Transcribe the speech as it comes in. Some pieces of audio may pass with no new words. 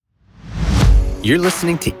You're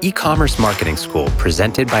listening to E-Commerce Marketing School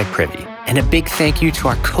presented by Privy. And a big thank you to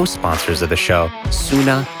our co-sponsors of the show,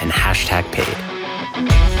 Suna and #Paid.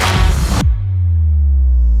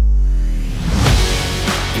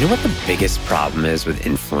 You know what the biggest problem is with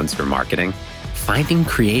influencer marketing? Finding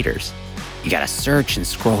creators. You gotta search and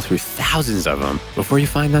scroll through thousands of them before you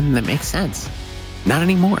find them that make sense. Not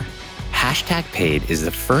anymore. #Paid is the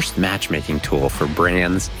first matchmaking tool for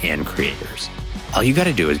brands and creators. All you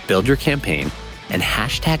gotta do is build your campaign, and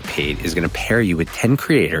 #Paid is gonna pair you with 10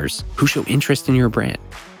 creators who show interest in your brand.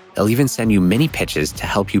 They'll even send you mini pitches to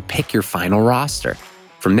help you pick your final roster.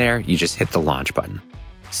 From there, you just hit the launch button.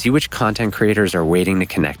 See which content creators are waiting to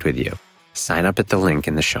connect with you. Sign up at the link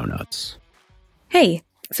in the show notes. Hey,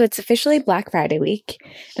 so it's officially Black Friday week,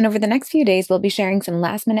 and over the next few days, we'll be sharing some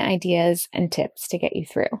last-minute ideas and tips to get you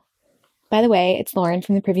through. By the way, it's Lauren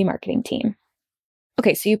from the Privy Marketing team.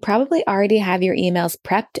 Okay, so you probably already have your emails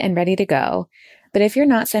prepped and ready to go, but if you're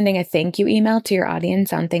not sending a thank you email to your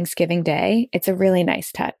audience on Thanksgiving Day, it's a really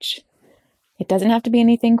nice touch. It doesn't have to be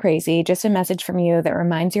anything crazy, just a message from you that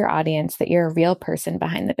reminds your audience that you're a real person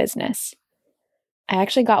behind the business. I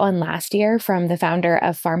actually got one last year from the founder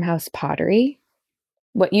of Farmhouse Pottery,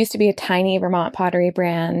 what used to be a tiny Vermont pottery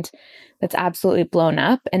brand that's absolutely blown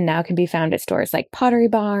up and now can be found at stores like Pottery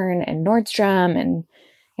Barn and Nordstrom and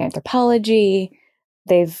Anthropologie.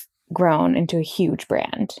 They've grown into a huge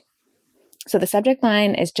brand. So the subject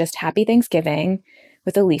line is just Happy Thanksgiving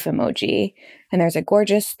with a leaf emoji. And there's a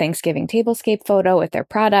gorgeous Thanksgiving tablescape photo with their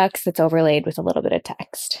products that's overlaid with a little bit of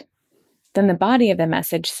text. Then the body of the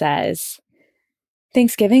message says,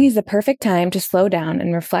 Thanksgiving is the perfect time to slow down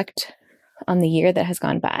and reflect on the year that has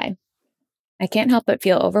gone by. I can't help but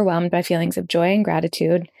feel overwhelmed by feelings of joy and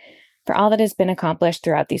gratitude for all that has been accomplished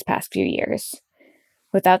throughout these past few years.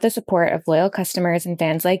 Without the support of loyal customers and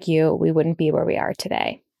fans like you, we wouldn't be where we are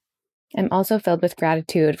today. I'm also filled with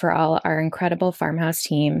gratitude for all our incredible Farmhouse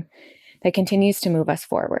team that continues to move us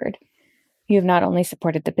forward. You have not only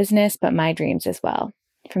supported the business, but my dreams as well.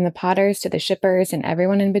 From the potters to the shippers and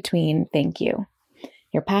everyone in between, thank you.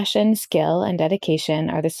 Your passion, skill, and dedication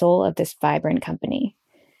are the soul of this vibrant company.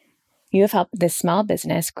 You have helped this small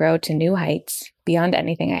business grow to new heights beyond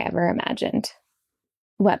anything I ever imagined.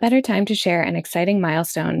 What better time to share an exciting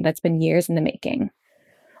milestone that's been years in the making?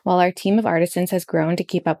 While our team of artisans has grown to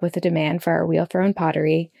keep up with the demand for our wheel-thrown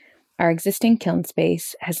pottery, our existing kiln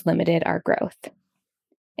space has limited our growth.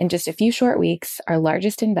 In just a few short weeks, our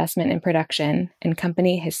largest investment in production in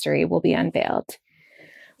company history will be unveiled.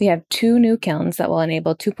 We have 2 new kilns that will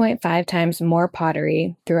enable 2.5 times more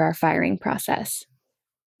pottery through our firing process,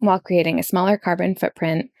 while creating a smaller carbon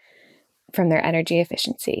footprint from their energy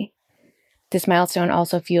efficiency. This milestone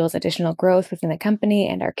also fuels additional growth within the company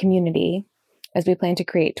and our community, as we plan to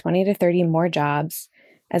create 20 to 30 more jobs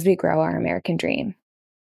as we grow our American dream.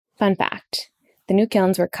 Fun fact, the new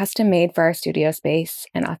kilns were custom made for our studio space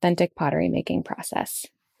and authentic pottery making process.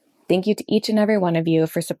 Thank you to each and every one of you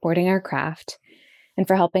for supporting our craft and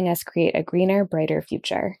for helping us create a greener, brighter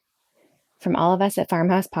future. From all of us at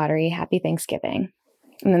Farmhouse Pottery, happy Thanksgiving.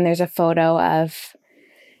 And then there's a photo of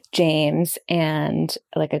James and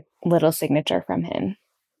like a little signature from him.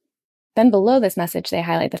 Then below this message, they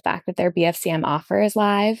highlight the fact that their BFCM offer is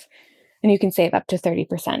live, and you can save up to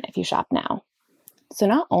 30% if you shop now. So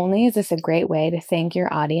not only is this a great way to thank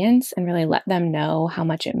your audience and really let them know how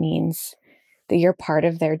much it means that you're part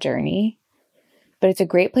of their journey, but it's a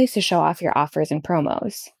great place to show off your offers and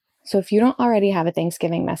promos. So if you don't already have a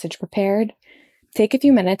Thanksgiving message prepared, take a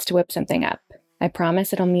few minutes to whip something up. I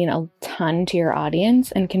promise it'll mean a ton to your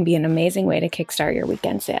audience and can be an amazing way to kickstart your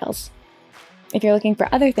weekend sales. If you're looking for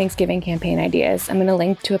other Thanksgiving campaign ideas, I'm going to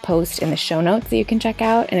link to a post in the show notes that you can check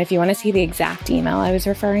out. And if you want to see the exact email I was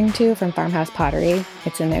referring to from Farmhouse Pottery,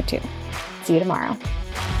 it's in there too. See you tomorrow.